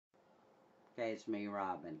Okay, it's me,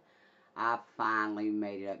 Robin. I finally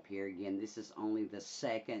made it up here again. This is only the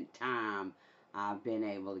second time I've been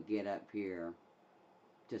able to get up here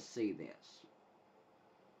to see this.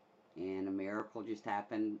 And a miracle just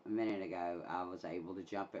happened a minute ago. I was able to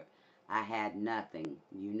jump it. I had nothing.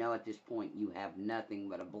 You know at this point you have nothing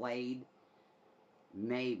but a blade.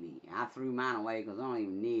 Maybe. I threw mine away because I don't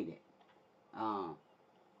even need it.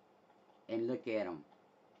 And look at them.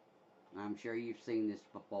 I'm sure you've seen this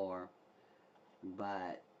before.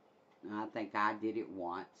 But I think I did it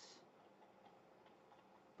once.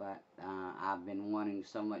 But I've been wanting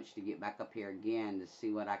so much to get back up here again to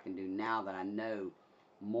see what I can do now that I know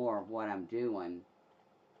more of what I'm doing.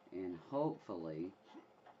 And hopefully,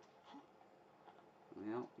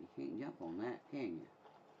 well, you can't jump on that, can you?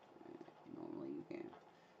 Normally you can.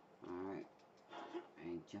 Alright.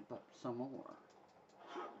 And jump up some more.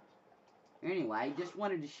 Anyway, just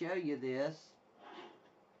wanted to show you this.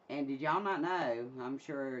 And did y'all not know, I'm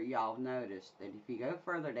sure y'all noticed, that if you go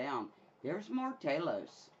further down, there's more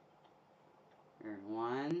delos. There's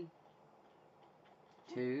 1,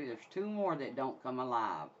 2, there's 2 more that don't come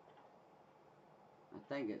alive.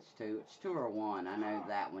 I think it's 2. It's 2 or 1. I know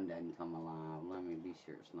that one doesn't come alive. Let me be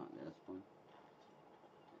sure it's not this one.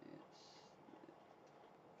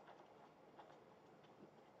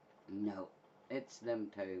 No, it's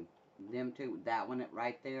them 2. Them 2, that one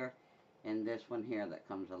right there, and this one here that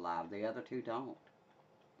comes alive. The other 2 don't.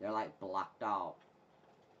 They're like blocked off.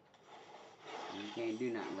 You can't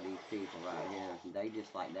do nothing with these people right here. They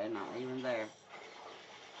just like, they're not even there.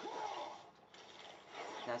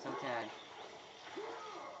 That's okay.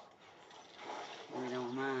 We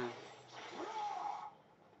don't mind.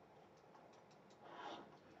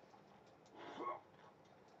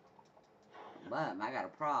 But I got a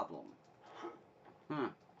problem.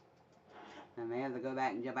 I may have to go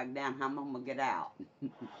back and jump back down. How am I going to get out?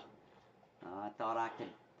 I thought I could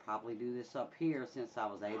probably do this up here since I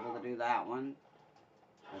was able to do that one.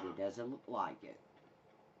 But it doesn't look like it.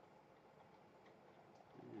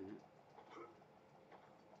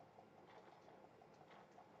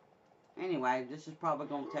 Anyway, this is probably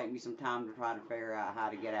going to take me some time to try to figure out how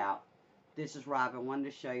to get out. This is Robin. I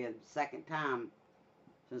wanted to show you the second time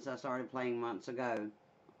since I started playing months ago,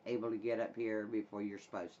 able to get up here before you're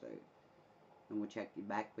supposed to. And we'll check you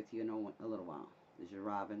back with you in a little while. This is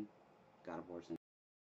Robin. God of War.